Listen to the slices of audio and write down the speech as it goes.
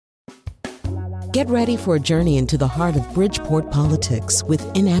Get ready for a journey into the heart of Bridgeport politics with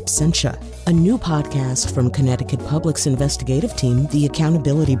In Absentia, a new podcast from Connecticut Public's investigative team, The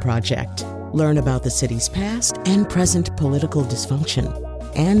Accountability Project. Learn about the city's past and present political dysfunction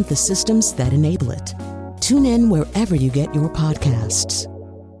and the systems that enable it. Tune in wherever you get your podcasts.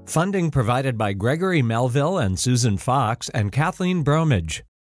 Funding provided by Gregory Melville and Susan Fox and Kathleen Bromage.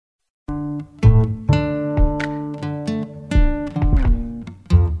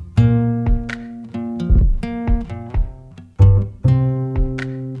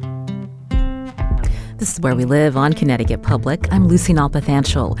 This is Where We Live on Connecticut Public. I'm Lucy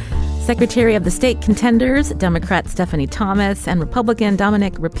Nalpathanchel. Secretary of the State contenders, Democrat Stephanie Thomas and Republican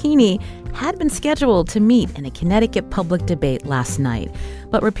Dominic Rapini, had been scheduled to meet in a Connecticut public debate last night.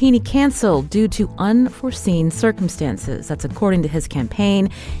 But Rapini canceled due to unforeseen circumstances. That's according to his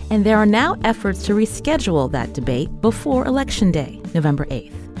campaign. And there are now efforts to reschedule that debate before Election Day, November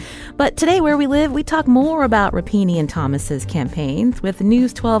 8th. But today, Where We Live, we talk more about Rapini and Thomas's campaigns with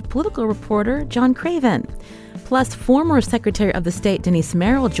News 12 political reporter John Craven. Plus, former Secretary of the State Denise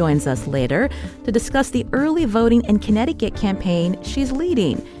Merrill joins us later to discuss the early voting in Connecticut campaign she's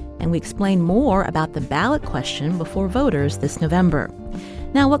leading. And we explain more about the ballot question before voters this November.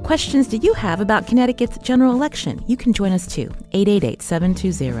 Now, what questions do you have about Connecticut's general election? You can join us too,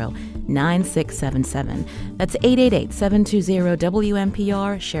 888-720-9677. That's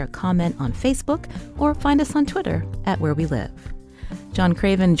 888-720-WNPR. Share a comment on Facebook or find us on Twitter at Where We Live. John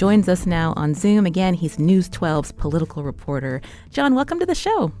Craven joins us now on Zoom. Again, he's News 12's political reporter. John, welcome to the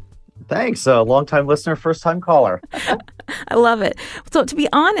show. Thanks. Long-time listener, first-time caller. I love it. So to be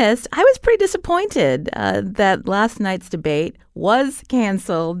honest, I was pretty disappointed that last night's debate was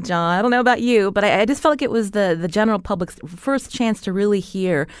canceled, John. I don't know about you, but I just felt like it was the general public's first chance to really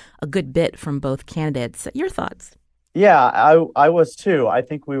hear a good bit from both candidates. Your thoughts? Yeah, I was too. I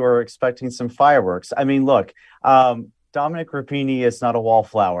think we were expecting some fireworks. I mean, look, Dominic Rapini is not a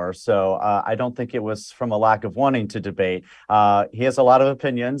wallflower, so I don't think it was from a lack of wanting to debate. He has a lot of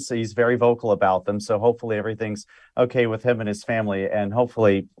opinions. He's very vocal about them, so hopefully everything's okay with him and his family, and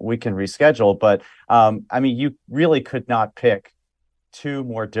hopefully we can reschedule. But, I mean, you really could not pick two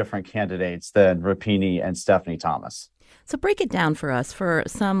more different candidates than Rapini and Stephanie Thomas. So break it down for us, for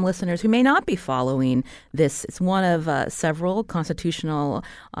some listeners who may not be following this. It's one of several constitutional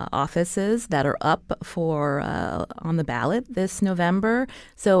offices that are up for on the ballot this November.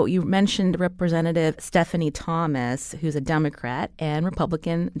 So you mentioned Representative Stephanie Thomas, who's a Democrat, and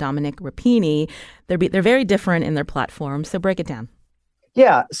Republican Dominic Rapini. They're very different in their platforms. So break it down.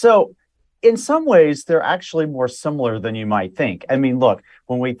 Yeah. So in some ways, they're actually more similar than you might think. I mean, look,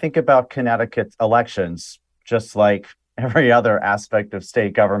 when we think about Connecticut elections, just like every other aspect of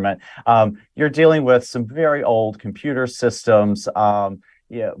state government, you're dealing with some very old computer systems.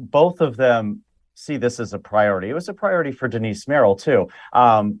 Both of them see this as a priority. It was a priority for Denise Merrill, too.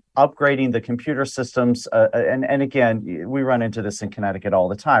 Upgrading the computer systems. And again, we run into this in Connecticut all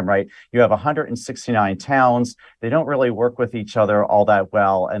the time, right? You have 169 towns. They don't really work with each other all that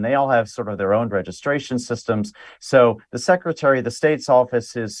well, and they all have sort of their own registration systems. So the Secretary of the State's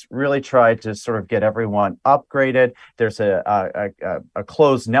office has really tried to sort of get everyone upgraded. There's a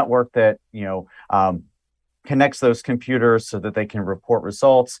closed network that, connects those computers so that they can report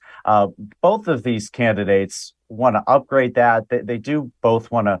results. Both of these candidates want to upgrade that. They do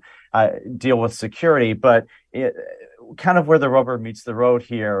both want to deal with security, but kind of where the rubber meets the road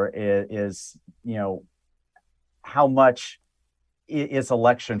here is how much is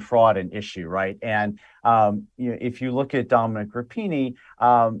election fraud an issue, right? And if you look at Dominic Rapini,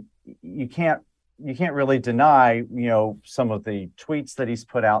 you can't really deny, some of the tweets that he's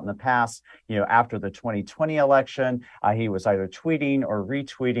put out in the past. After the 2020 election, he was either tweeting or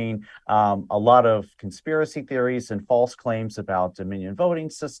retweeting a lot of conspiracy theories and false claims about Dominion voting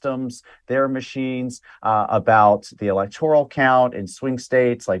systems, their machines, about the electoral count in swing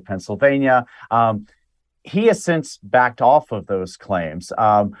states like Pennsylvania. He has since backed off of those claims.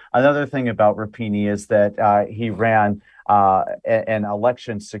 Another thing about Rapini is that he ran an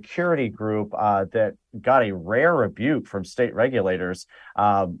election security group that got a rare rebuke from state regulators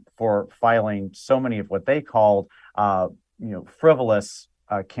for filing so many of what they called, frivolous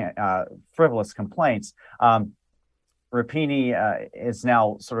complaints. Rapini is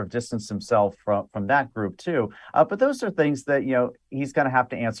now sort of distanced himself from that group too. But those are things that, he's going to have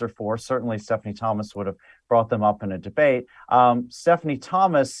to answer for. Certainly Stephanie Thomas would have brought them up in a debate. Stephanie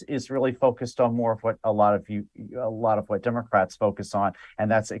Thomas is really focused on more of what a lot of what Democrats focus on, and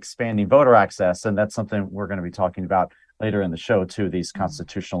that's expanding voter access. And that's something we're going to be talking about later in the show too, these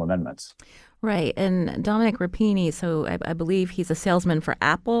constitutional amendments. Right. And Dominic Rapini, so I believe he's a salesman for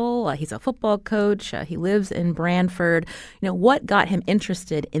Apple. He's a football coach. He lives in Branford. What got him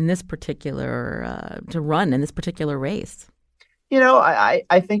interested in this particular, to run in this particular race?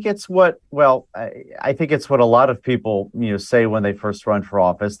 I think it's I think it's what a lot of people, say when they first run for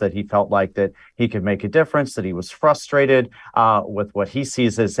office, that he felt like that he could make a difference, that he was frustrated with what he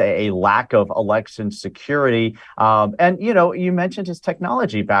sees as a lack of election security. And, you mentioned his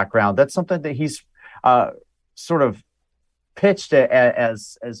technology background. That's something that he's sort of pitched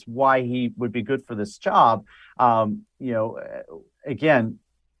as why he would be good for this job. Again,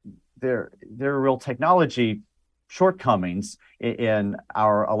 there are real technology shortcomings in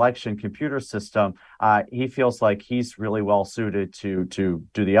our election computer system. He feels like he's really well suited to do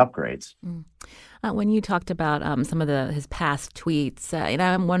the upgrades. When you talked about some of his past tweets,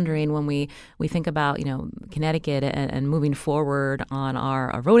 I'm wondering when we think about Connecticut and moving forward on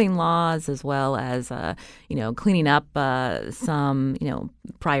our voting laws, as well as cleaning up some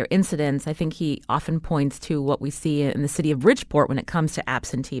prior incidents. I think he often points to what we see in the city of Bridgeport when it comes to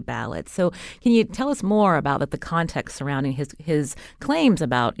absentee ballots. So can you tell us more about the context surrounding his claims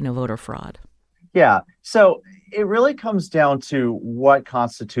about voter fraud? Yeah. So it really comes down to what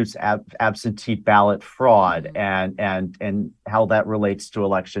constitutes absentee ballot fraud and how that relates to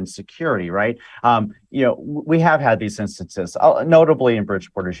election security, right? We have had these instances, notably in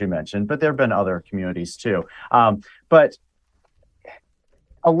Bridgeport, as you mentioned, but there have been other communities too. But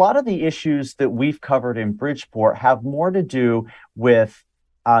a lot of the issues that we've covered in Bridgeport have more to do with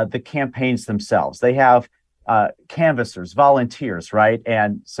the campaigns themselves. They have canvassers, volunteers, right?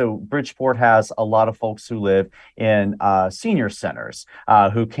 And so Bridgeport has a lot of folks who live in senior centers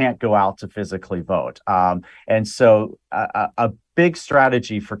who can't go out to physically vote. And so a big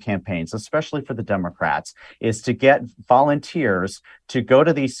strategy for campaigns, especially for the Democrats, is to get volunteers to go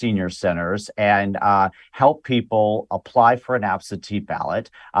to these senior centers and help people apply for an absentee ballot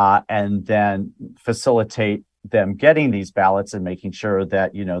and then facilitate them getting these ballots and making sure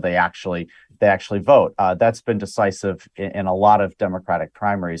that they actually vote. That's been decisive in a lot of Democratic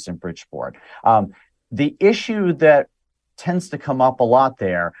primaries in Bridgeport. The issue that tends to come up a lot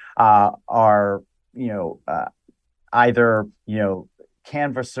there are either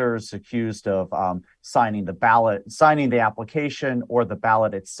canvassers accused of signing the application or the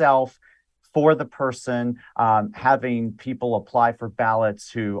ballot itself for the person, having people apply for ballots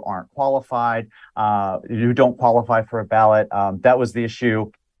who aren't qualified, who don't qualify for a ballot. That was the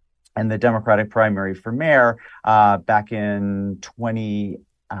issue in the Democratic primary for mayor back in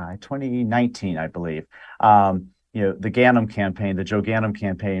 2019, I believe. The Ganim campaign, the Joe Ganim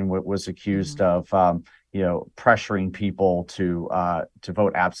campaign, was accused of pressuring people to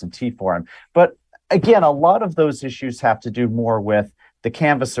vote absentee for him. But again, a lot of those issues have to do more with the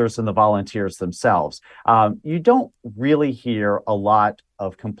canvassers and the volunteers themselves. You don't really hear a lot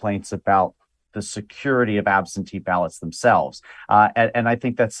of complaints about the security of absentee ballots themselves. And I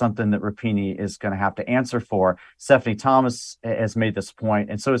think that's something that Rapini is going to have to answer for. Stephanie Thomas has made this point,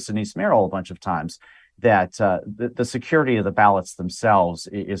 and so has Denise Merrill a bunch of times, that the security of the ballots themselves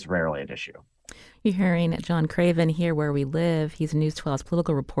is rarely an issue. You're hearing John Craven here where we live. He's News 12's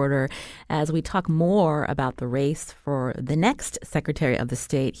political reporter as we talk more about the race for the next Secretary of the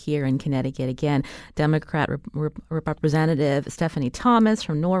State here in Connecticut. Again, Democrat Representative Stephanie Thomas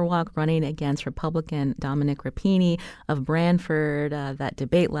from Norwalk running against Republican Dominic Rapini of Branford. That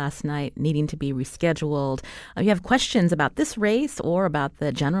debate last night needing to be rescheduled. If you have questions about this race or about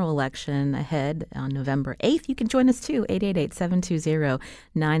the general election ahead on November 8th, you can join us too,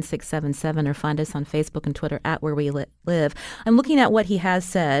 888-720-9677, or find us on Facebook and Twitter at Where We Live. I'm looking at what he has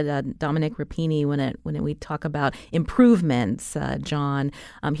said, Dominic Rapini, when we talk about improvements, John.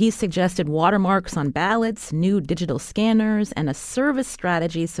 He's suggested watermarks on ballots, new digital scanners, and a service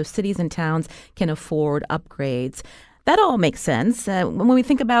strategy so cities and towns can afford upgrades. That all makes sense. When we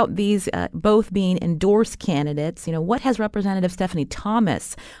think about these both being endorsed candidates, what has Representative Stephanie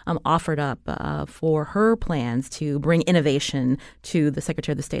Thomas offered up for her plans to bring innovation to the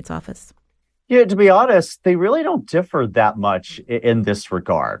Secretary of the State's office? Yeah, to be honest, they really don't differ that much in this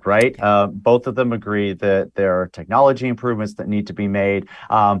regard, right? Both of them agree that there are technology improvements that need to be made.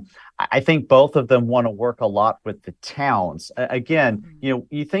 I think both of them want to work a lot with the towns. Again,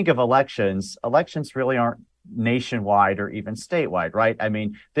 you think of elections really aren't nationwide or even statewide, right? I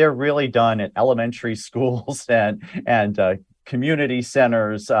mean, they're really done at elementary schools and community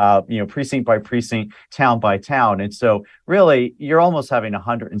centers, precinct by precinct, town by town. And so really, you're almost having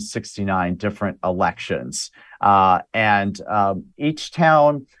 169 different elections. And each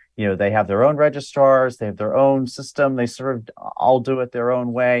town They have their own registrars, they have their own system, they sort of all do it their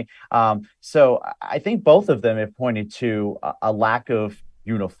own way. So I think both of them have pointed to a lack of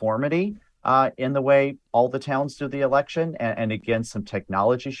uniformity in the way all the towns do the election, and again, some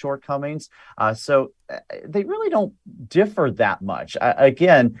technology shortcomings. So they really don't differ that much.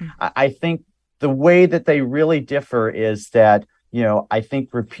 I think the way that they really differ is that, I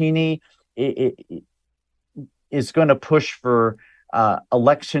think Rapini is going to push for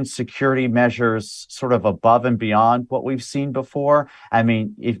election security measures sort of above and beyond what we've seen before. I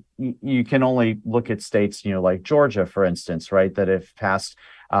mean, if you can only look at states, like Georgia, for instance, right, that have passed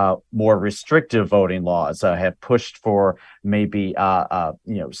more restrictive voting laws, have pushed for maybe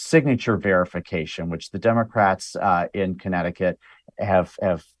signature verification, which the Democrats in Connecticut have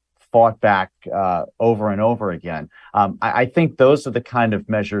fought back over and over again. I think those are the kind of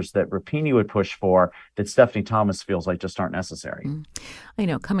measures that Rapini would push for that Stephanie Thomas feels like just aren't necessary.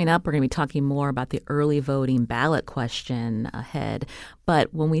 Coming up, we're going to be talking more about the early voting ballot question ahead.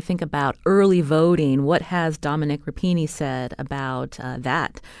 But when we think about early voting, what has Dominic Rapini said about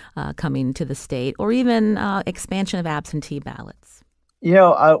that coming to the state, or even expansion of absentee ballots?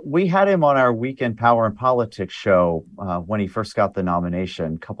 We had him on our Weekend Power and Politics show when he first got the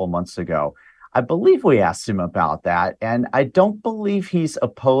nomination a couple months ago. I believe we asked him about that, and I don't believe he's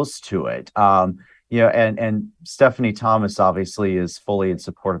opposed to it. And Stephanie Thomas obviously is fully in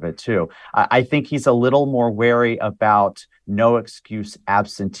support of it too. I think he's a little more wary about no excuse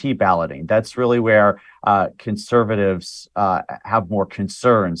absentee balloting. That's really where conservatives have more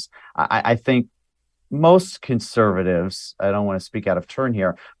concerns. I think most conservatives, I don't want to speak out of turn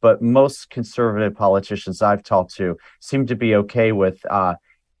here, but most conservative politicians I've talked to seem to be okay with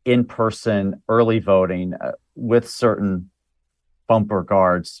in-person early voting with certain bumper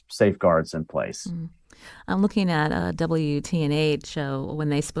guards, safeguards in place. I'm looking at WTNH when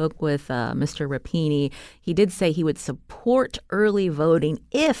they spoke with Mr. Rapini. He did say he would support early voting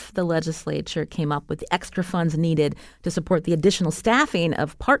if the legislature came up with the extra funds needed to support the additional staffing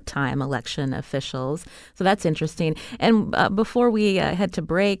of part-time election officials. So that's interesting. And before we head to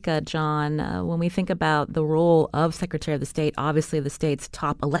break, John, when we think about the role of Secretary of the State, obviously the state's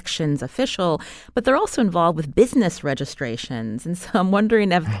top elections official, but they're also involved with business registrations. And so I'm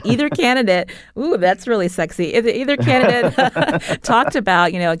wondering if either candidate, that's really sexy. Either candidate talked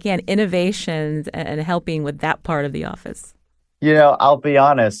about, again, innovations and helping with that part of the office. I'll be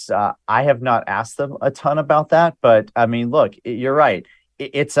honest. I have not asked them a ton about that. But I mean, look, you're right.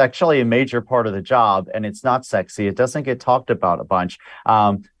 It's actually a major part of the job, and it's not sexy. It doesn't get talked about a bunch.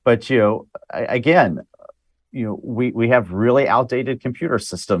 But, again, we have really outdated computer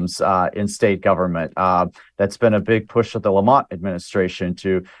systems in state government. That's been a big push of the Lamont administration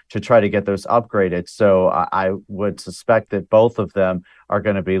to try to get those upgraded. So I would suspect that both of them are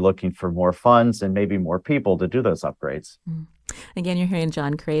going to be looking for more funds and maybe more people to do those upgrades. Again, you're hearing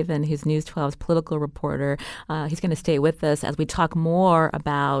John Craven, who's News 12's political reporter. He's going to stay with us as we talk more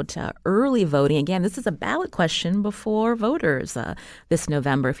about early voting. Again, this is a ballot question before voters this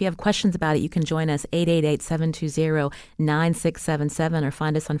November. If you have questions about it, you can join us 888-720-9677 or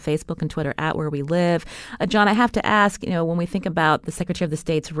find us on Facebook and Twitter at Where We Live. John, I have to ask, when we think about the Secretary of the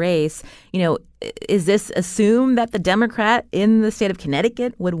State's race, is this assumed that the Democrat in the state of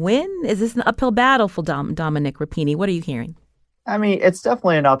Connecticut would win? Is this an uphill battle for Dominic Rapini? What are you hearing? I mean, it's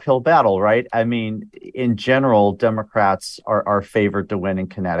definitely an uphill battle, right? I mean, in general, Democrats are favored to win in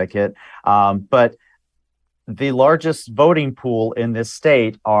Connecticut. But the largest voting pool in this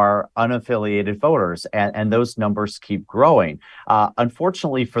state are unaffiliated voters, and those numbers keep growing.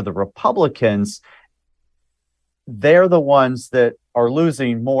 Unfortunately for the Republicans, they're the ones that are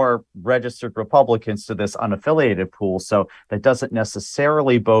losing more registered Republicans to this unaffiliated pool. So that doesn't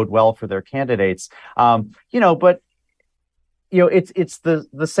necessarily bode well for their candidates. It's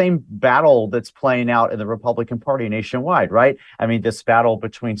the same battle that's playing out in the Republican Party nationwide, right? I mean, this battle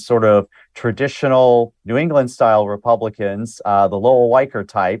between sort of traditional New England style Republicans, the Lowell Weicker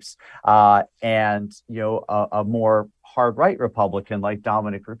types, and a more hard right Republican like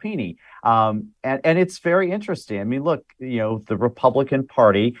Dominic Rapini. And it's very interesting. I mean, look, the Republican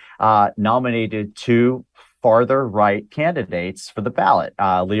Party nominated two farther right candidates for the ballot,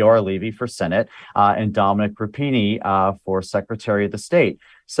 Leora Levy for Senate and Dominic Rapini for Secretary of the State.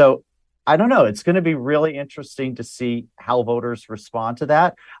 So I don't know. It's going to be really interesting to see how voters respond to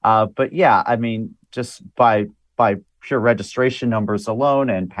that. But yeah, I mean, just by pure registration numbers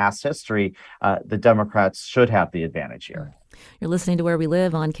alone and past history, the Democrats should have the advantage here. You're listening to Where We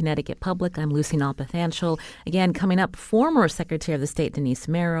Live on Connecticut Public. I'm Lucy Nalpathanchel. Again, coming up, former Secretary of the State Denise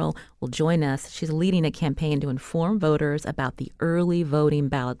Merrill will join us. She's leading a campaign to inform voters about the early voting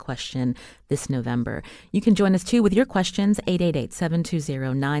ballot question this November. You can join us, too, with your questions,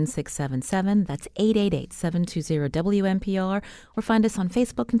 888-720-9677. That's 888-720-WNPR. Or find us on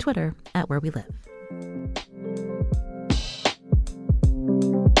Facebook and Twitter at Where We Live.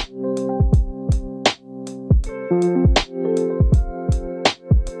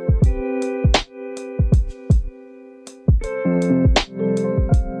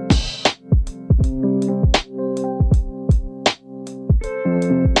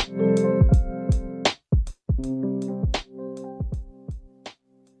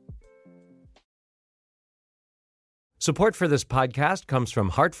 Support for this podcast comes from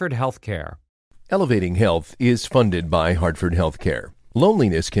Hartford Healthcare. Elevating Health is funded by Hartford Healthcare.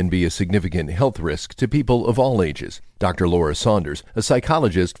 Loneliness can be a significant health risk to people of all ages. Dr. Laura Saunders, a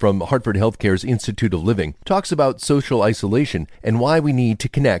psychologist from Hartford Healthcare's Institute of Living, talks about social isolation and why we need to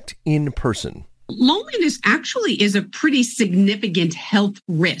connect in person. Loneliness actually is a pretty significant health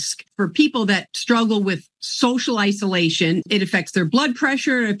risk for people that struggle with social isolation. It affects their blood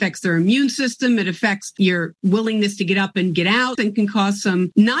pressure, it affects their immune system, it affects your willingness to get up and get out, and can cause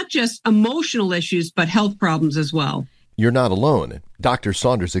some not just emotional issues, but health problems as well. You're not alone. Dr.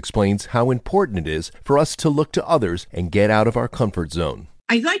 Saunders explains how important it is for us to look to others and get out of our comfort zone.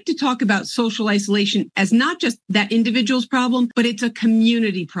 I like to talk about social isolation as not just that individual's problem, but it's a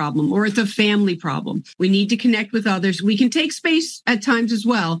community problem or it's a family problem. We need to connect with others. We can take space at times as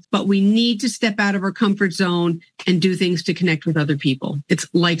well, but we need to step out of our comfort zone and do things to connect with other people. It's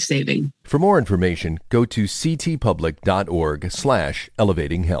life-saving. For more information, go to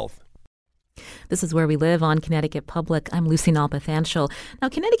ctpublic.org/elevatinghealth. This is Where We Live on Connecticut Public. I'm Lucy Nalpathanchel. Now,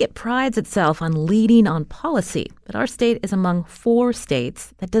 Connecticut prides itself on leading on policy, but our state is among 4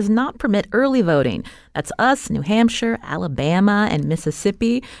 states that does not permit early voting. That's us, New Hampshire, Alabama, and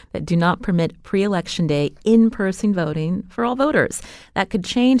Mississippi that do not permit pre-election day in-person voting for all voters. That could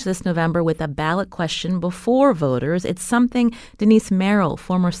change this November with a ballot question before voters. It's something Denise Merrill,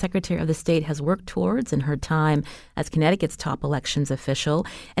 former Secretary of the State, has worked towards in her time as Connecticut's top elections official.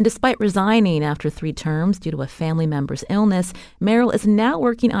 And despite resigning after 3 terms due to a family member's illness, Merrill is now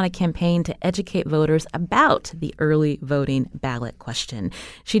working on a campaign to educate voters about the early voting ballot question.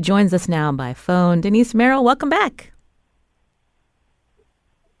 She joins us now by phone. Denise Merrill, welcome back.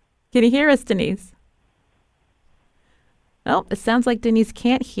 Can you hear us, Denise? Oh, it sounds like Denise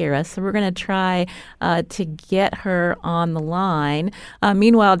can't hear us, so we're going to try to get her on the line.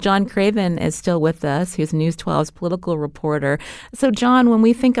 Meanwhile, John Craven is still with us, who's News 12's political reporter. So, John, when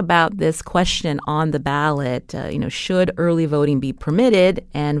we think about this question on the ballot, should early voting be permitted,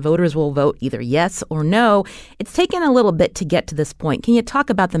 and voters will vote either yes or no, it's taken a little bit to get to this point. Can you talk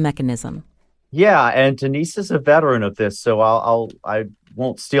about the mechanism? Yeah, and Denise is a veteran of this, so I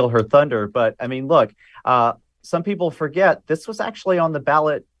won't steal her thunder. But I mean, look, some people forget this was actually on the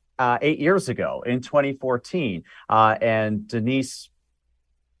ballot 8 years ago in 2014, and Denise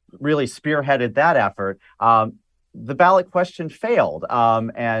really spearheaded that effort. The ballot question failed,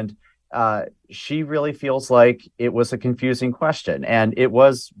 and she really feels like it was a confusing question, and it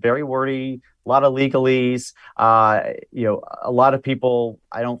was very wordy. A lot of legalese, a lot of people,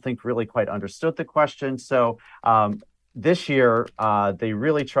 I don't think, really quite understood the question. So this year, they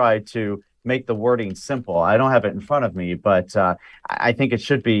really tried to make the wording simple. I don't have it in front of me, but I think it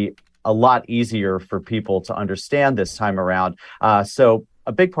should be a lot easier for people to understand this time around. So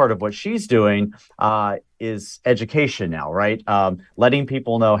a big part of what she's doing is education now, right? Letting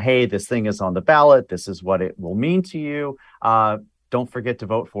people know, hey, this thing is on the ballot. This is what it will mean to you. Don't forget to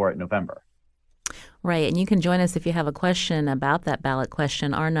vote for it in November. Right, and you can join us if you have a question about that ballot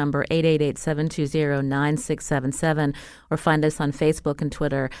question. Our number, 888-720-9677, or find us on Facebook and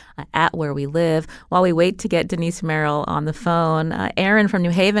Twitter at Where We Live. While we wait to get Denise Merrill on the phone, Aaron from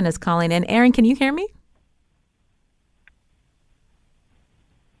New Haven is calling in. Aaron, can you hear me?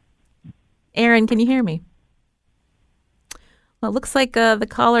 Aaron, can you hear me? Well, it looks like the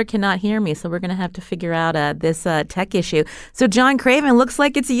caller cannot hear me, so we're going to have to figure out this tech issue. So, John Craven, looks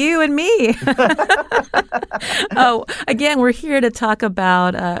like it's you and me. Again, we're here to talk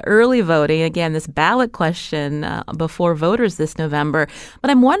about early voting. Again, this ballot question before voters this November.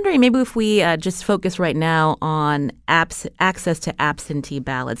 But I'm wondering maybe if we just focus right now on access to absentee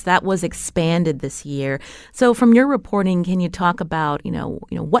ballots. That was expanded this year. So, from your reporting, can you talk about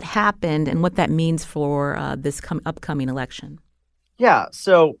what happened and what that means for this upcoming election? Yeah.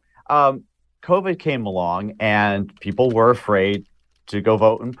 So COVID came along and people were afraid to go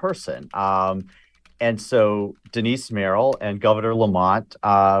vote in person. And so Denise Merrill and Governor Lamont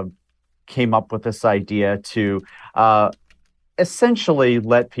came up with this idea to essentially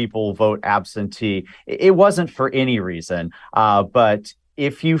let people vote absentee. It wasn't for any reason, but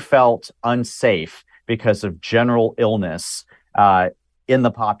if you felt unsafe because of general illness in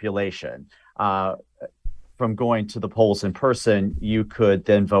the population from going to the polls in person, you could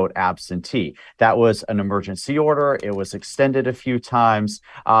then vote absentee. That was an emergency order. It was extended a few times,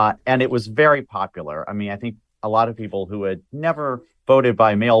 and it was very popular. I mean, I think a lot of people who had never voted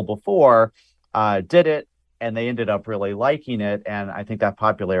by mail before did it, and they ended up really liking it. And I think that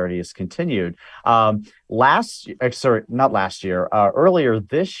popularity has continued. Earlier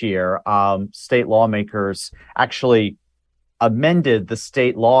this year, state lawmakers actually amended the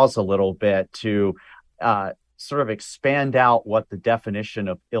state laws a little bit to sort of expand out what the definition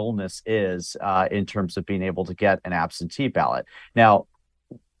of illness is in terms of being able to get an absentee ballot. Now,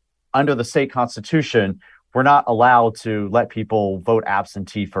 under the state constitution, we're not allowed to let people vote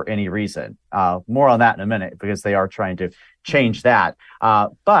absentee for any reason. More on that in a minute, because they are trying to change that.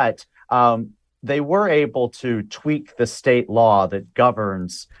 But they were able to tweak the state law that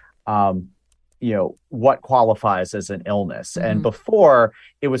governs, what qualifies as an illness. Mm-hmm. And before,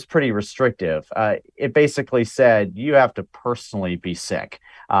 it was pretty restrictive. It basically said you have to personally be sick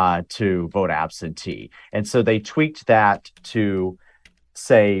to vote absentee. And so they tweaked that to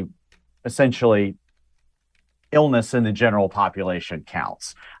say, essentially, illness in the general population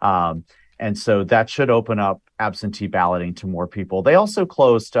counts. And so that should open up absentee balloting to more people. They also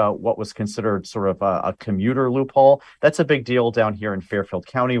closed what was considered sort of a commuter loophole. That's a big deal down here in Fairfield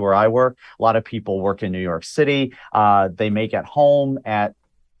County, where I work. A lot of people work in New York City. They may get home at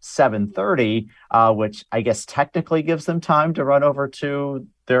 7:30, which I guess technically gives them time to run over to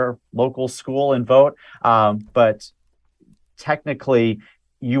their local school and vote. But technically,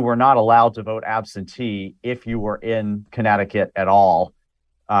 you were not allowed to vote absentee if you were in Connecticut at all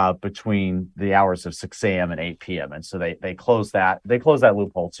between the hours of 6 a.m. and 8 p.m. And so they closed that. They closed that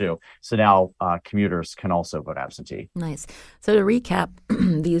loophole too. So now commuters can also vote absentee. Nice. So to recap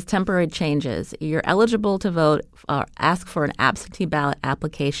these temporary changes, you're eligible to vote or ask for an absentee ballot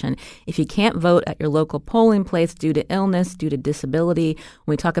application if you can't vote at your local polling place due to illness, due to disability.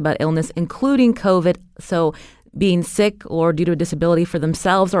 When we talk about illness, including COVID, so being sick or due to a disability for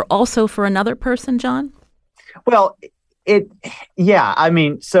themselves or also for another person, John? Well, I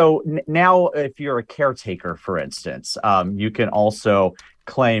mean, so now if you're a caretaker, for instance, you can also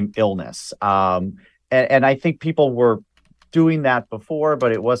claim illness. And I think people were doing that before,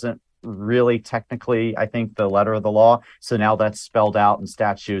 but it wasn't really technically, I think, the letter of the law. So now that's spelled out in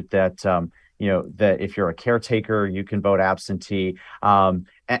statute that, that if you're a caretaker, you can vote absentee. And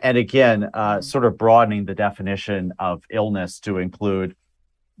again, sort of broadening the definition of illness to include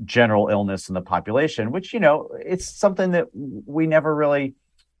general illness in the population, which, it's something that we never really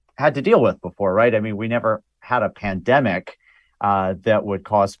had to deal with before, right? I mean, we never had a pandemic that would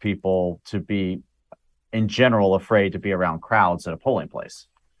cause people to be, in general, afraid to be around crowds at a polling place.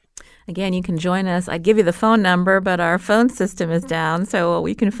 Again, you can join us. I give you the phone number, but our phone system is down. So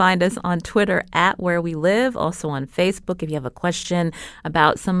you can find us on Twitter at Where We Live, also on Facebook if you have a question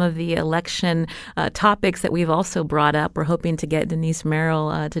about some of the election topics that we've also brought up. We're hoping to get Denise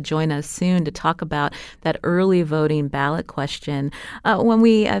Merrill to join us soon to talk about that early voting ballot question. When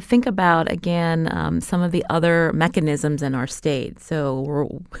we think about, again, some of the other mechanisms in our state,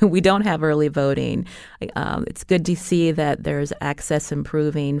 so we don't have early voting. It's good to see that there's access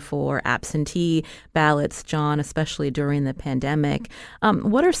improving for absentee ballots, John, especially during the pandemic.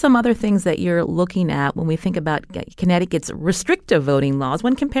 What are some other things that you're looking at when we think about Connecticut's restrictive voting laws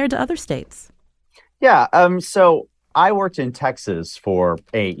when compared to other states? Yeah, so I worked in Texas for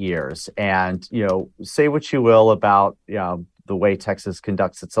 8 years, and, say what you will about, the way Texas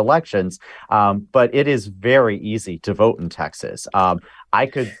conducts its elections, but it is very easy to vote in Texas. I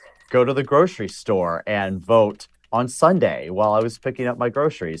could go to the grocery store and vote on Sunday while I was picking up my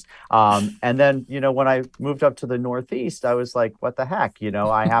groceries. And then, when I moved up to the Northeast, I was like, what the heck?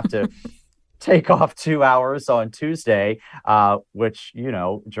 I have to take off 2 hours on Tuesday, which,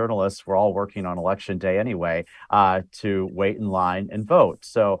 journalists were all working on election day anyway, to wait in line and vote.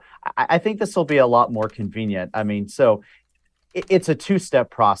 So I think this will be a lot more convenient. I mean, so it's a two-step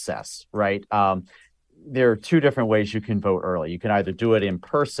process, right? There are two different ways you can vote early. You can either do it in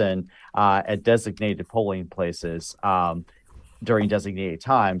person at designated polling places during designated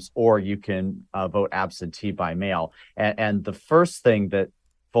times, or you can vote absentee by mail. And the first thing that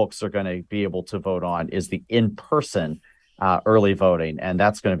folks are going to be able to vote on is the in-person early voting, and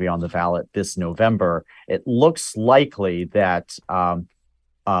that's going to be on the ballot this November. It looks likely that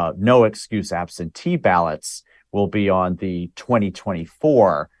no excuse absentee ballots will be on the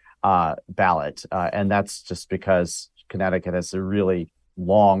 2024 ballot. And that's just because Connecticut has a really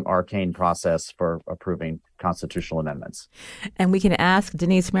long, arcane process for approving constitutional amendments. And we can ask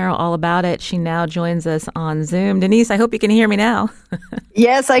Denise Merrill all about it. She now joins us on Zoom. Denise, I hope you can hear me now.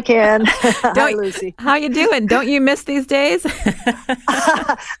 Yes, I can. Hi, Lucy. How you doing? Don't you miss these days? Yeah,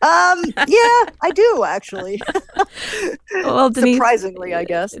 I do, actually. Well, Denise, surprisingly, I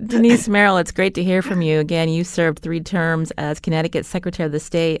guess. Denise Merrill, it's great to hear from you. Again, you served 3 terms as Connecticut Secretary of the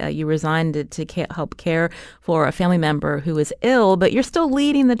State. You resigned to help care for a family member who is ill, but you're still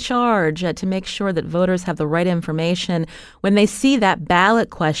leading the charge to make sure that voters have the right information when they see that ballot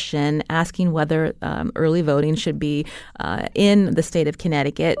question asking whether early voting should be in the state of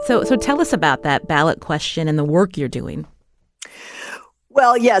Connecticut. So tell us about that ballot question and the work you're doing.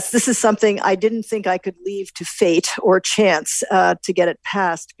 Well, yes, this is something I didn't think I could leave to fate or chance to get it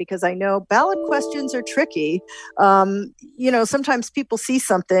passed, because I know ballot questions are tricky. Sometimes people see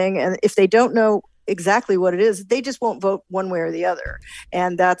something, and if they don't know exactly what it is, they just won't vote one way or the other.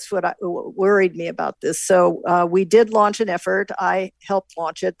 And that's what worried me about this. So we did launch an effort. I helped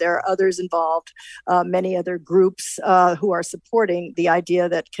launch it. There are others involved, many other groups who are supporting the idea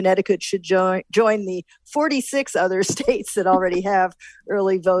that Connecticut should join the 46 other states that already have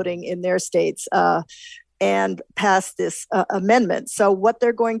early voting in their states and pass this amendment. So what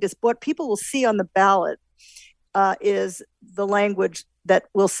people will see on the ballot is the language that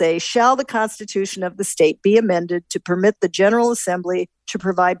will say, shall the Constitution of the state be amended to permit the General Assembly to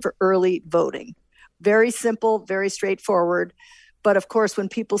provide for early voting? Very simple, very straightforward. But of course, when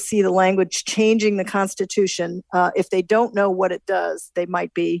people see the language changing the Constitution, if they don't know what it does, they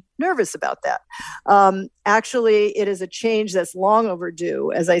might be nervous about that. Actually, it is a change that's long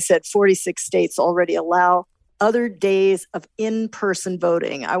overdue. As I said, 46 states already allow other days of in-person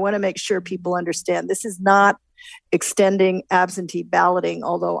voting. I want to make sure people understand this is not extending absentee balloting,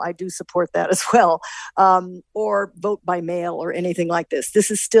 although I do support that as well, or vote by mail or anything like this. This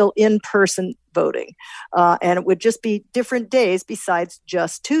is still in-person voting, and it would just be different days besides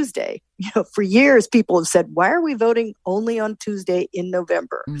just Tuesday. For years, people have said, why are we voting only on Tuesday in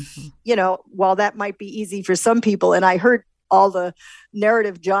November? Mm-hmm. While that might be easy for some people, and I heard all the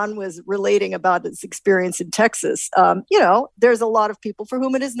narrative John was relating about his experience in Texas, there's a lot of people for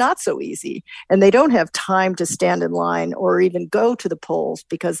whom it is not so easy, and they don't have time to stand in line or even go to the polls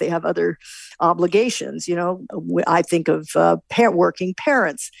because they have other obligations. I think of working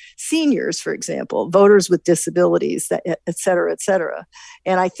parents, seniors, for example, voters with disabilities, et cetera, et cetera.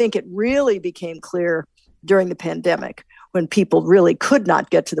 And I think it really became clear during the pandemic when people really could not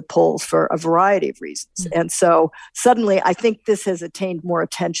get to the polls for a variety of reasons. Mm-hmm. And so suddenly I think this has attained more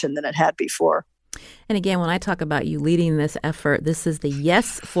attention than it had before. And again, when I talk about you leading this effort, this is the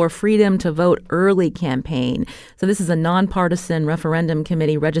Yes for Freedom to Vote Early campaign. So this is a nonpartisan referendum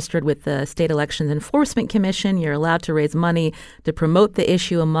committee registered with the State Elections Enforcement Commission. You're allowed to raise money to promote the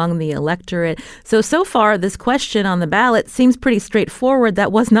issue among the electorate. So far, this question on the ballot seems pretty straightforward.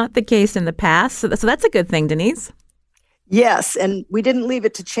 That was not the case in the past. So that's a good thing, Denise. Yes, and we didn't leave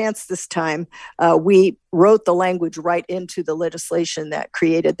it to chance this time. We wrote the language right into the legislation that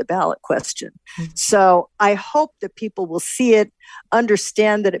created the ballot question. Mm-hmm. So I hope that people will see it,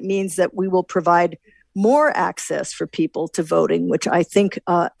 understand that it means that we will provide more access for people to voting, which I think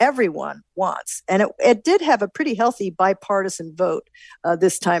everyone wants. And it did have a pretty healthy bipartisan vote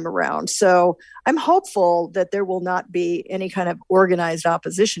this time around. So I'm hopeful that there will not be any kind of organized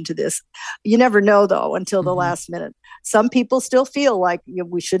opposition to this. You never know, though, until the last minute. Some people still feel like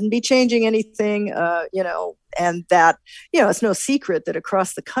we shouldn't be changing anything, and that, it's no secret that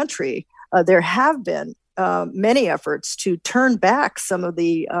across the country, there have been many efforts to turn back some of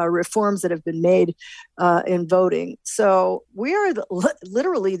the reforms that have been made in voting. So we are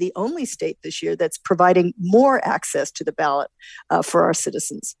literally the only state this year that's providing more access to the ballot for our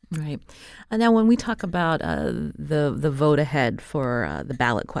citizens. Right. And now when we talk about the vote ahead for the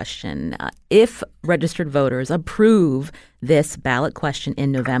ballot question, if registered voters approve this ballot question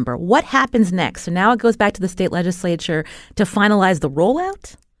in November, what happens next? So now it goes back to the state legislature to finalize the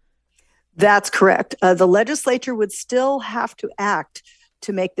rollout? That's correct. The legislature would still have to act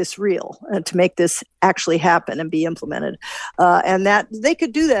to make this real and to make this actually happen and be implemented. And that they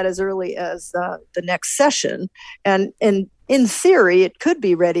could do that as early as the next session. And in theory, it could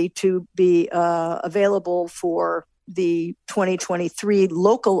be ready to be available for the 2023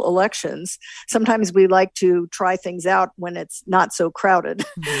 local elections. Sometimes we like to try things out when it's not so crowded.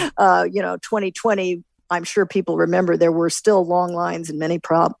 Mm-hmm. 2020, I'm sure people remember there were still long lines in many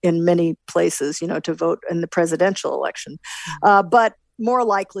places, to vote in the presidential election. But more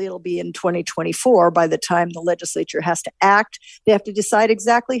likely it'll be in 2024 by the time the legislature has to act. They have to decide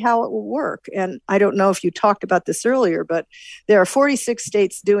exactly how it will work. And I don't know if you talked about this earlier, but there are 46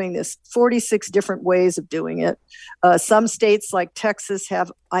 states doing this, 46 different ways of doing it. Some states like Texas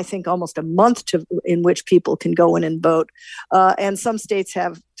have, I think, almost a month in which people can go in and vote. And some states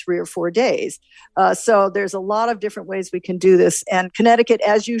have 3 or 4 days. So there's a lot of different ways we can do this. And Connecticut,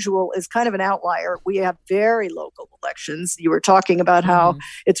 as usual, is kind of an outlier. We have very local elections. You were talking about how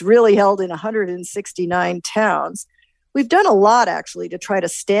it's really held in 169 towns. We've done a lot, actually, to try to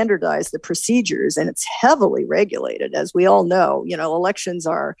standardize the procedures, and it's heavily regulated. As we all know, elections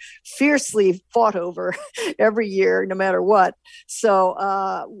are fiercely fought over every year, no matter what.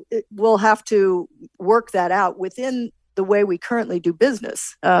 So we'll have to work that out within the way we currently do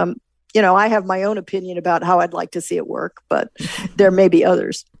business. I have my own opinion about how I'd like to see it work, but there may be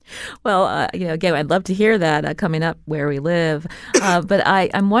others. Well, again, I'd love to hear that coming up where we live. But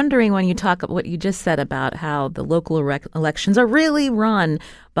I'm wondering, when you talk about what you just said about how the local elections are really run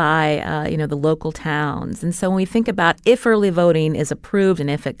by, the local towns. And so when we think about if early voting is approved and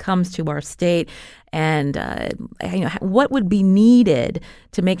if it comes to our state, and what would be needed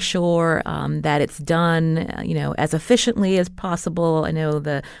to make sure that it's done, as efficiently as possible. I know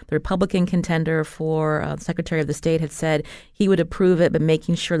the Republican contender for Secretary of the State had said he would approve it, but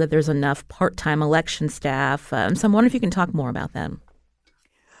making sure that there's enough part-time election staff. So I'm wondering if you can talk more about that.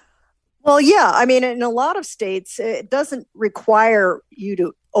 Well, yeah. I mean, in a lot of states, it doesn't require you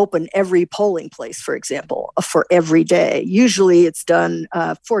to open every polling place, for example, for every day. Usually it's done,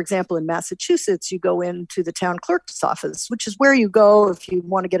 for example, in Massachusetts, you go into the town clerk's office, which is where you go if you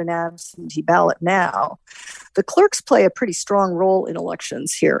want to get an absentee ballot now. The clerks play a pretty strong role in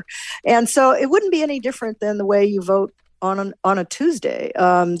elections here. And so it wouldn't be any different than the way you vote on a Tuesday.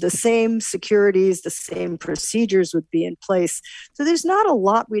 The same securities, the same procedures would be in place. So there's not a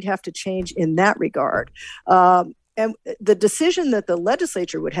lot we'd have to change in that regard. And the decision that the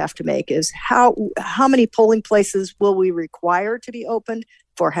legislature would have to make is how many polling places will we require to be opened,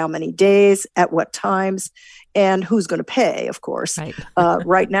 for how many days, at what times, and who's going to pay, of course. Right,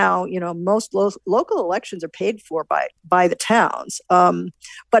 right now, most local elections are paid for by the towns,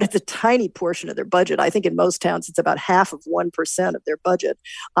 but it's a tiny portion of their budget. I think in most towns, it's about half of 1% of their budget.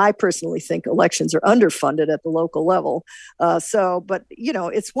 I personally think elections are underfunded at the local level. But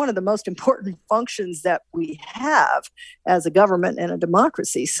it's one of the most important functions that we have as a government and a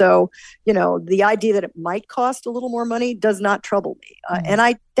democracy. So, the idea that it might cost a little more money does not trouble me. And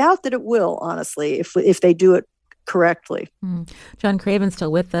I doubt that it will, honestly, if they do it correctly. John Craven's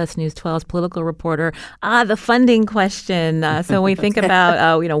still with us, News 12's political reporter. The funding question. So when we think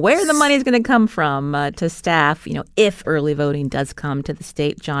about, where the money is going to come from to staff, if early voting does come to the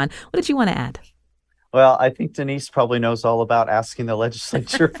state. John, what did you want to add? Well, I think Denise probably knows all about asking the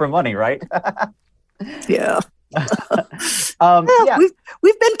legislature for money, right? Yeah.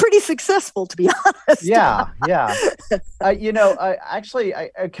 We've been pretty successful, to be honest. Yeah. I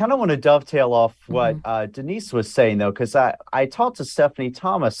kind of want to dovetail off what Denise was saying, though, because I talked to Stephanie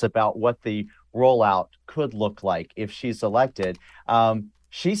Thomas about what the rollout could look like if she's elected.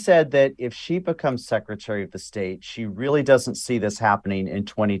 She said that if she becomes Secretary of the State, she really doesn't see this happening in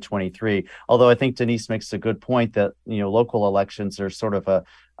 2023. Although I think Denise makes a good point that local elections are sort of a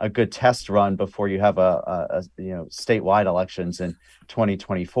good test run before you have a statewide elections in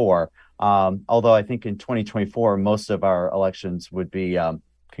 2024. Although I think in 2024 most of our elections would be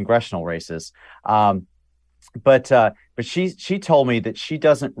congressional races. But she told me that she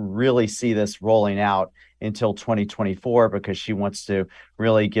doesn't really see this rolling out until 2024 because she wants to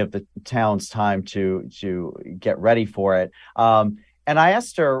really give the towns time to get ready for it. And I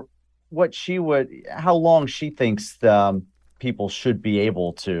asked her how long she thinks people should be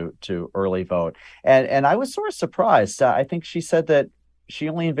able to early vote. And I was sort of surprised. I think she said that she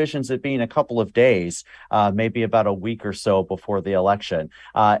only envisions it being a couple of days, maybe about a week or so before the election.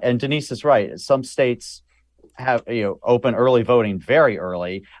 And Denise is right. Some states have open early voting very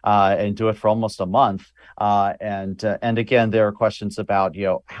early and do it for almost a month. And again, there are questions about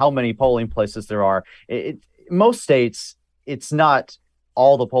how many polling places there are. Most states, it's not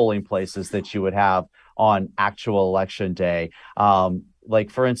all the polling places that you would have on actual election day.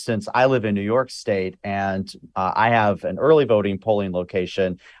 Like, for instance, I live in New York State, and I have an early voting polling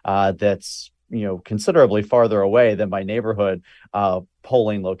location that's considerably farther away than my neighborhood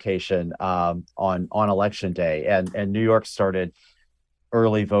polling location on election day. And New York started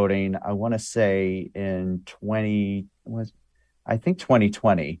early voting, I want to say in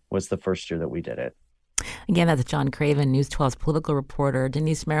 2020 was the first year that we did it. Again, that's John Craven, News 12's political reporter.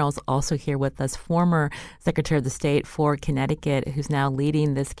 Denise Merrill's also here with us, former Secretary of the State for Connecticut, who's now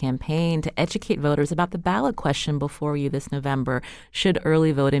leading this campaign to educate voters about the ballot question before you this November. Should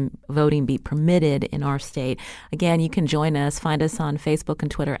early voting be permitted in our state? Again, you can join us. Find us on Facebook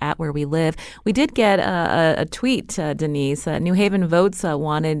and Twitter at Where We Live. We did get a tweet, Denise. New Haven Votes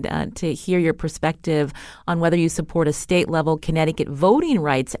wanted to hear your perspective on whether you support a state-level Connecticut Voting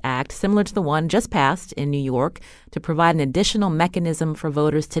Rights Act, similar to the one just passed in New York, to provide an additional mechanism for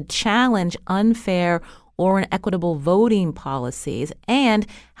voters to challenge unfair or inequitable voting policies. And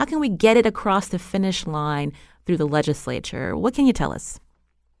how can we get it across the finish line through the legislature? What can you tell us?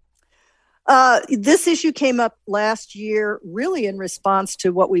 This issue came up last year, really in response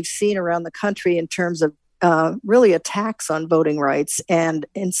to what we've seen around the country in terms of really attacks on voting rights and,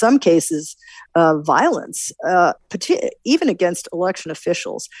 in some cases, violence, even against election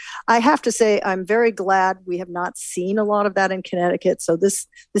officials. I have to say, I'm very glad we have not seen a lot of that in Connecticut. So this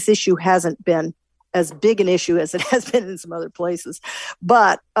issue hasn't been as big an issue as it has been in some other places.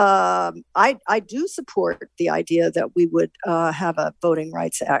 But I do support the idea that we would have a Voting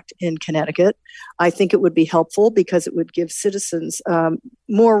Rights Act in Connecticut. I think it would be helpful because it would give citizens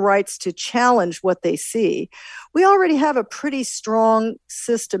more rights to challenge what they see. We already have a pretty strong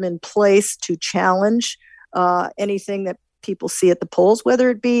system in place to challenge anything that people see at the polls, whether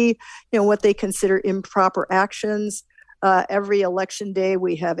it be, what they consider improper actions. Every election day,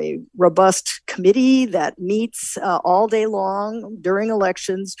 we have a robust committee that meets all day long during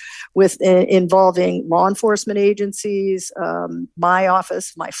elections with involving law enforcement agencies, my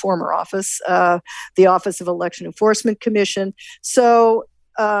office, my former office, the Office of Election Enforcement Commission. So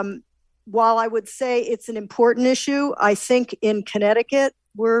while I would say it's an important issue, I think in Connecticut,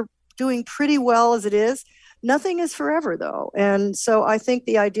 we're doing pretty well as it is. Nothing is forever, though. And so I think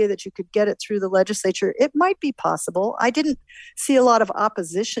the idea that you could get it through the legislature, it might be possible. I didn't see a lot of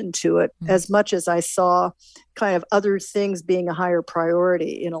opposition to it as much as I saw kind of other things being a higher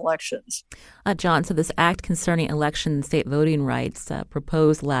priority in elections. John, so this act concerning election and state voting rights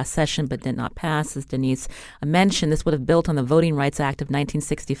proposed last session but did not pass, as Denise mentioned. This would have built on the Voting Rights Act of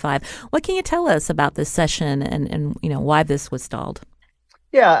 1965. What can you tell us about this session and why this was stalled?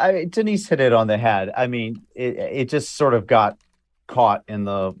 Yeah, Denise hit it on the head. I mean, it just sort of got caught in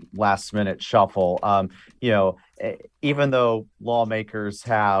the last minute shuffle. Even though lawmakers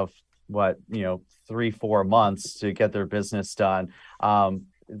have 3-4 months to get their business done,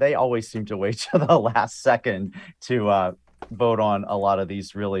 they always seem to wait to the last second to vote on a lot of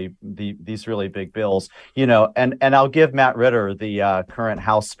these really big bills. And I'll give Matt Ritter, the current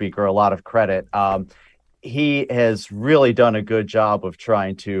House Speaker, a lot of credit. He has really done a good job of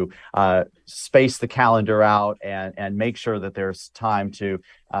trying to space the calendar out and make sure that there's time to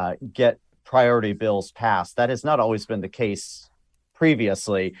get priority bills passed. That has not always been the case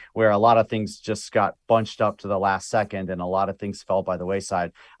previously, where a lot of things just got bunched up to the last second and a lot of things fell by the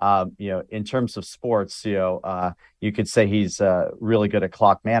wayside. In terms of sports, you could say he's really good at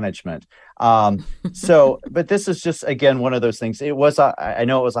clock management. But this is just, again, one of those things. I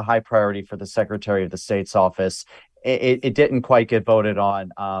know it was a high priority for the Secretary of the State's office. It didn't quite get voted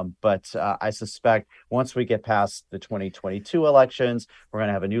on, but I suspect once we get past the 2022 elections, we're going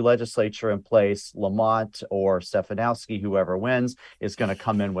to have a new legislature in place. Lamont or Stefanowski, whoever wins, is going to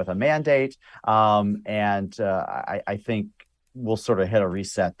come in with a mandate, and I think we'll sort of hit a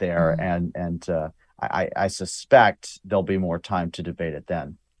reset there, and I suspect there'll be more time to debate it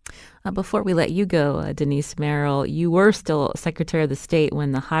then. Before we let you go, Denise Merrill, you were still Secretary of the State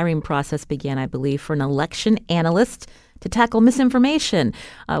when the hiring process began, I believe, for an election analyst to tackle misinformation.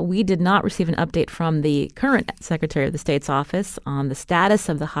 We did not receive an update from the current Secretary of the State's office on the status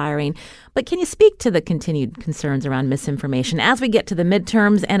of the hiring. But can you speak to the continued concerns around misinformation as we get to the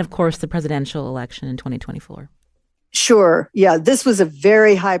midterms and, of course, the presidential election in 2024? Sure. Yeah, this was a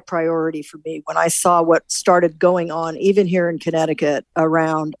very high priority for me when I saw what started going on, even here in Connecticut,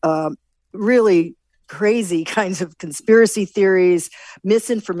 around really crazy kinds of conspiracy theories,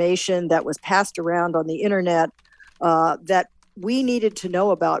 misinformation that was passed around on the internet that we needed to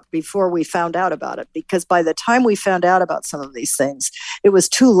know about before we found out about it. Because by the time we found out about some of these things, it was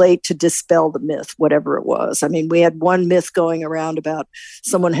too late to dispel the myth, whatever it was. I mean, we had one myth going around about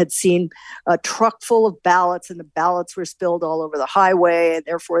someone had seen a truck full of ballots and the ballots were spilled all over the highway and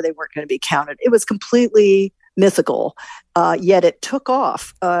therefore they weren't going to be counted. It was completely mythical, yet it took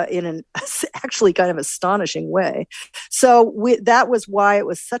off in an actually kind of astonishing way. So that was why it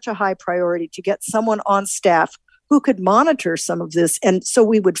was such a high priority to get someone on staff who could monitor some of this. And so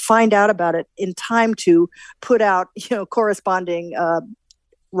we would find out about it in time to put out, corresponding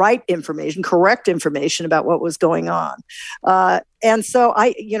right information, correct information about what was going on. And so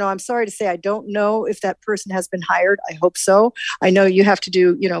I'm sorry to say, I don't know if that person has been hired. I hope so. I know you have to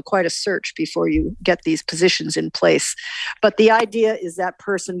do, quite a search before you get these positions in place. But the idea is that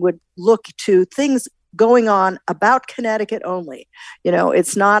person would look to things going on about Connecticut only.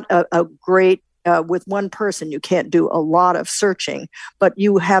 It's not a great with one person, you can't do a lot of searching, but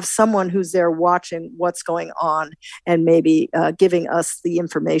you have someone who's there watching what's going on and maybe giving us the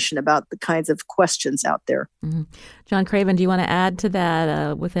information about the kinds of questions out there. Mm-hmm. John Craven, do you want to add to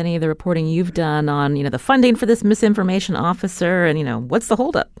that with any of the reporting you've done on, the funding for this misinformation officer and, what's the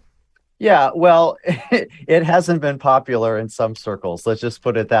holdup? Yeah, well, it hasn't been popular in some circles. Let's just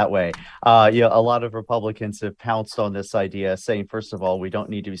put it that way. A lot of Republicans have pounced on this idea, saying, first of all, we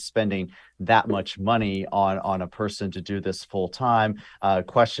don't need to be spending that much money on a person to do this full time,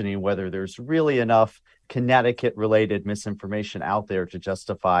 questioning whether there's really enough Connecticut-related misinformation out there to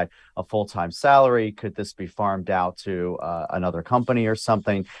justify a full-time salary. Could this be farmed out to another company or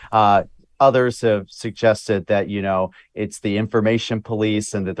something? Others have suggested that, it's the information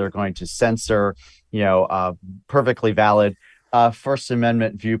police and that they're going to censor, perfectly valid First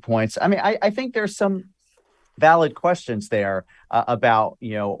Amendment viewpoints. I mean, I think there's some valid questions there about,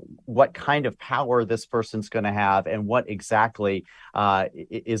 what kind of power this person's going to have and what exactly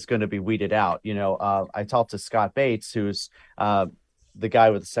is going to be weeded out. I talked to Scott Bates, who's the guy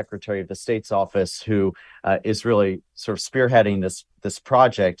with the Secretary of the State's office, who is really sort of spearheading this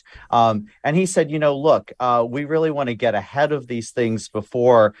project. And he said, look, we really want to get ahead of these things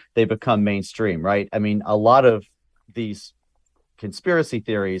before they become mainstream, right? I mean, a lot of these conspiracy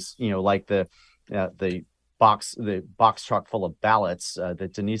theories, like the box truck full of ballots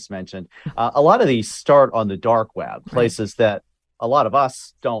that Denise mentioned, a lot of these start on the dark web, places that a lot of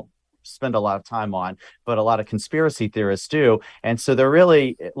us don't spend a lot of time on, but a lot of conspiracy theorists do. And so they're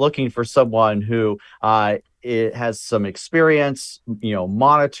really looking for someone who it has some experience,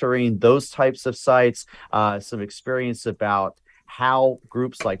 monitoring those types of sites, some experience about how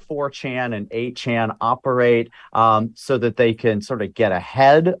groups like 4chan and 8chan operate, so that they can sort of get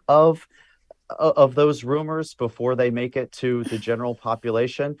ahead of those rumors before they make it to the general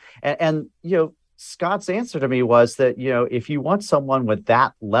population. And Scott's answer to me was that, if you want someone with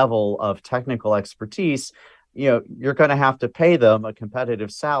that level of technical expertise, you're going to have to pay them a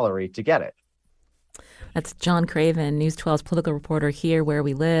competitive salary to get it. That's John Craven, News 12's political reporter here where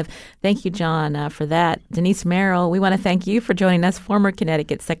we live. Thank you, John, for that. Denise Merrill, we want to thank you for joining us, former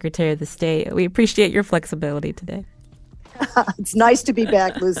Connecticut Secretary of the State. We appreciate your flexibility today. It's nice to be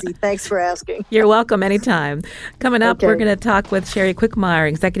back, Lucy. Thanks for asking. You're welcome anytime. Coming up, We're going to talk with Sherry Quickmeyer,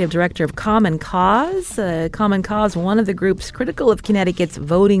 Executive Director of Common Cause. Common Cause, one of the groups critical of Connecticut's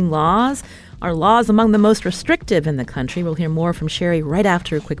voting laws. Our laws among the most restrictive in the country. We'll hear more from Sherry right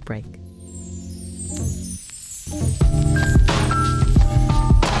after a quick break.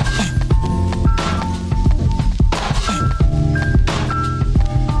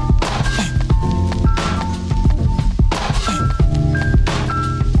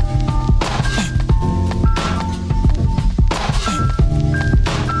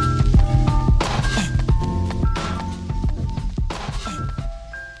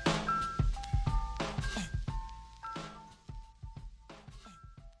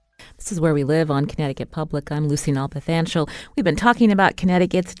 This is Where We Live on Connecticut Public. I'm Lucy Nalpathanchel. We've been talking about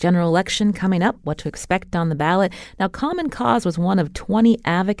Connecticut's general election coming up, what to expect on the ballot. Now, Common Cause was one of 20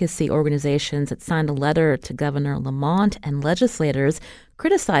 advocacy organizations that signed a letter to Governor Lamont and legislators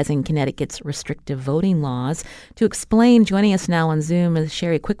criticizing Connecticut's restrictive voting laws. To explain, joining us now on Zoom is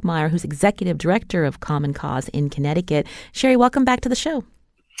Sherry Quickmeyer, who's Executive Director of Common Cause in Connecticut. Sherry, welcome back to the show.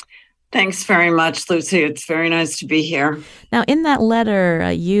 Thanks very much, Lucy. It's very nice to be here. Now, in that letter,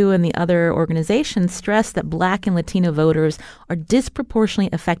 you and the other organizations stress that Black and Latino voters are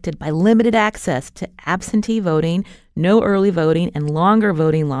disproportionately affected by limited access to absentee voting, no early voting, and longer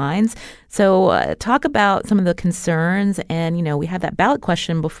voting lines. So talk about some of the concerns. And, we have that ballot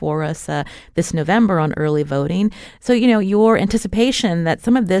question before us this November on early voting. So, your anticipation that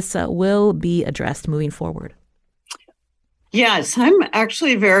some of this will be addressed moving forward. Yes, I'm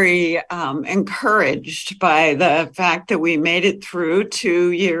actually very encouraged by the fact that we made it through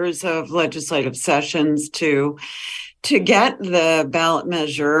 2 years of legislative sessions to get the ballot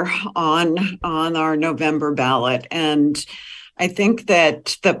measure on our November ballot. And I think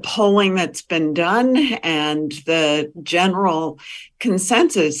that the polling that's been done and the general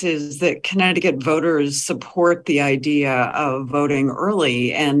consensus is that Connecticut voters support the idea of voting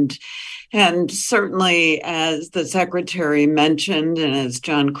early. And And certainly, as the secretary mentioned, and as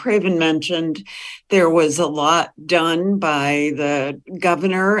John Craven mentioned, there was a lot done by the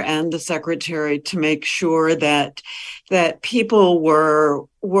governor and the secretary to make sure that people were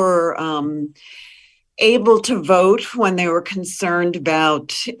able to vote when they were concerned about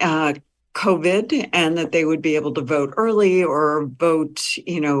COVID, and that they would be able to vote early or vote,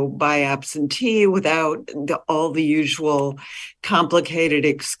 by absentee without all the usual complicated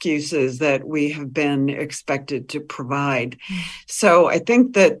excuses that we have been expected to provide. So I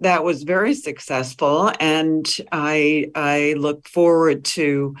think that was very successful, and I look forward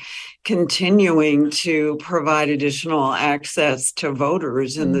to continuing to provide additional access to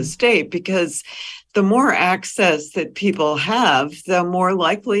voters in the state, because the more access that people have, the more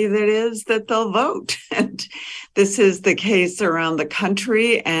likely that is that they'll vote. And this is the case around the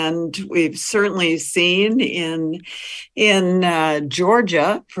country. And we've certainly seen in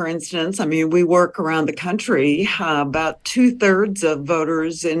Georgia, for instance, I mean, we work around the country. About 2/3 of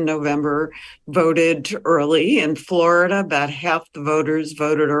voters in November voted early. In Florida, about half the voters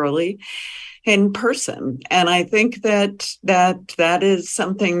voted early in person. And I think that is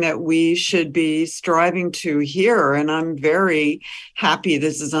something that we should be striving to here. And I'm very happy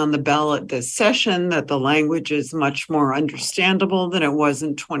this is on the ballot this session, that the language is much more understandable than it was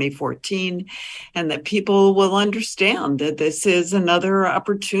in 2014, and that people will understand that this is another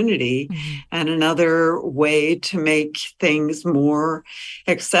opportunity and another way to make things more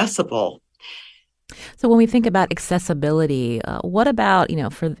accessible. So when we think about accessibility, what about,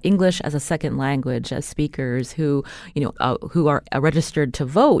 for English as a second language, as speakers who are registered to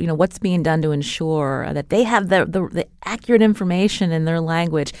vote, what's being done to ensure that they have the accurate information in their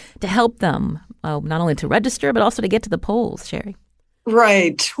language to help them not only to register, but also to get to the polls, Sherry?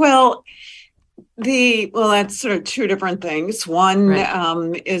 Right. Well, that's sort of two different things. One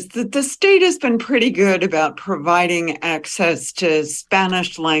is that the state has been pretty good about providing access to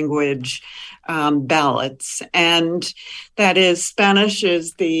Spanish language ballots. And that is, Spanish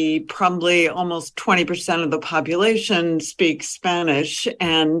is probably almost 20% of the population speaks Spanish.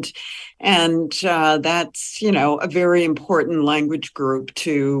 And that's, a very important language group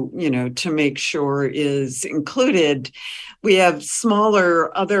to make sure is included. We have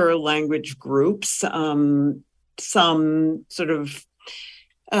smaller other language groups, some sort of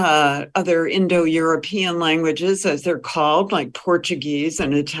other Indo-European languages, as they're called, like Portuguese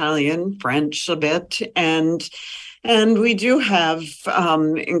and Italian, French a bit. And we do have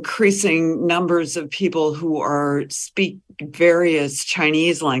increasing numbers of people who speak various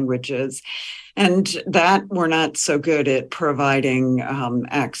Chinese languages. And that we're not so good at providing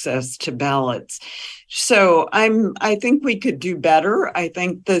access to ballots. So I think we could do better. I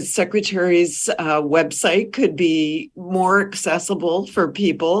think the Secretary's website could be more accessible for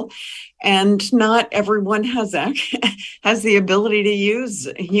people, and not everyone has the ability to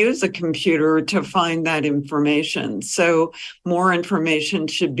use a computer to find that information. So more information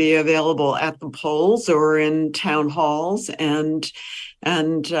should be available at the polls or in town halls, and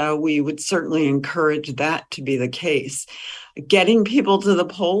we would certainly encourage that to be the case. Getting people to the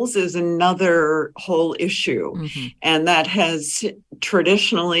polls is another whole issue. And that has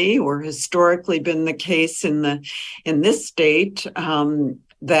traditionally or historically been the case in this state,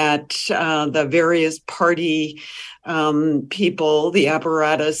 that the various party people, the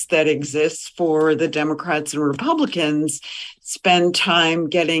apparatus that exists for the Democrats and Republicans, spend time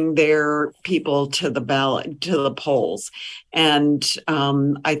getting their people to the ballot, to the polls. And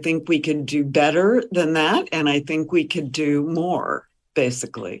I think we could do better than that. And I think we could do more,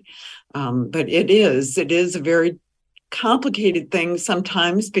 basically. But it is a very complicated thing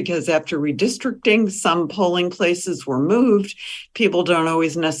sometimes, because after redistricting, some polling places were moved. People don't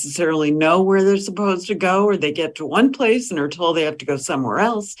always necessarily know where they're supposed to go, or they get to one place and are told they have to go somewhere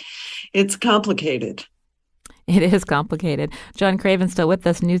else. It's complicated. It is complicated. John Craven still with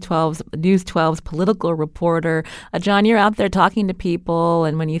us, News 12's political reporter. John, you're out there talking to people,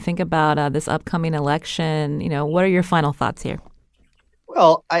 and when you think about this upcoming election, what are your final thoughts here?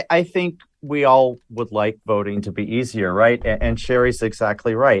 Well, I think we all would like voting to be easier, right? And Sherry's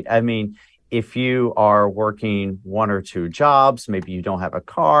exactly right. I mean, if you are working one or two jobs, maybe you don't have a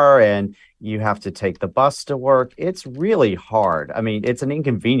car and you have to take the bus to work, it's really hard. I mean, it's an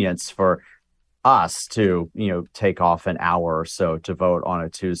inconvenience for us to, take off an hour or so to vote on a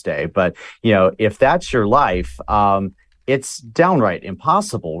Tuesday. But, if that's your life, it's downright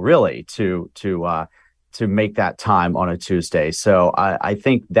impossible, really, to make that time on a Tuesday. So I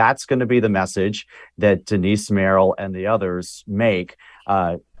think that's going to be the message that Denise Merrill and the others make.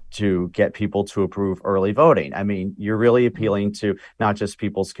 to get people to approve early voting. I mean, you're really appealing to not just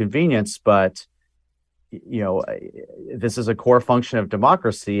people's convenience, but this is a core function of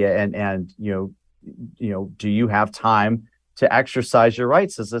democracy, and do you have time to exercise your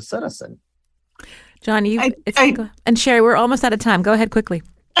rights as a citizen? John, and Sherry, we're almost out of time. Go ahead quickly.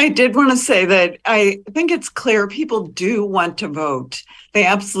 I did want to say that I think it's clear people do want to vote. They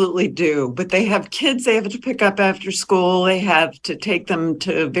absolutely do. But they have kids they have to pick up after school. They have to take them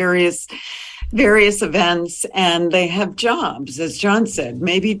to various events, and they have jobs, as John said,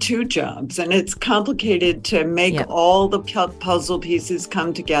 maybe 2 jobs. And it's complicated to make all the puzzle pieces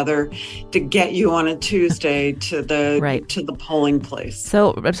come together to get you on a Tuesday to the polling place.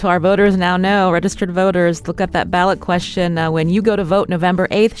 So our voters now know, registered voters, look up that ballot question when you go to vote November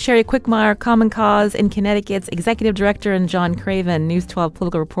 8th. Sherry Quickmeyer, Common Cause in Connecticut's Executive Director, and John Craven, News 12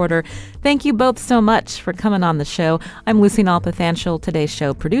 political reporter. Thank you both so much for coming on the show. I'm Lucy Nalpathanchil. Today's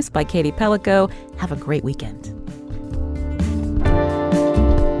show produced by Katie Pellico. Have a great weekend.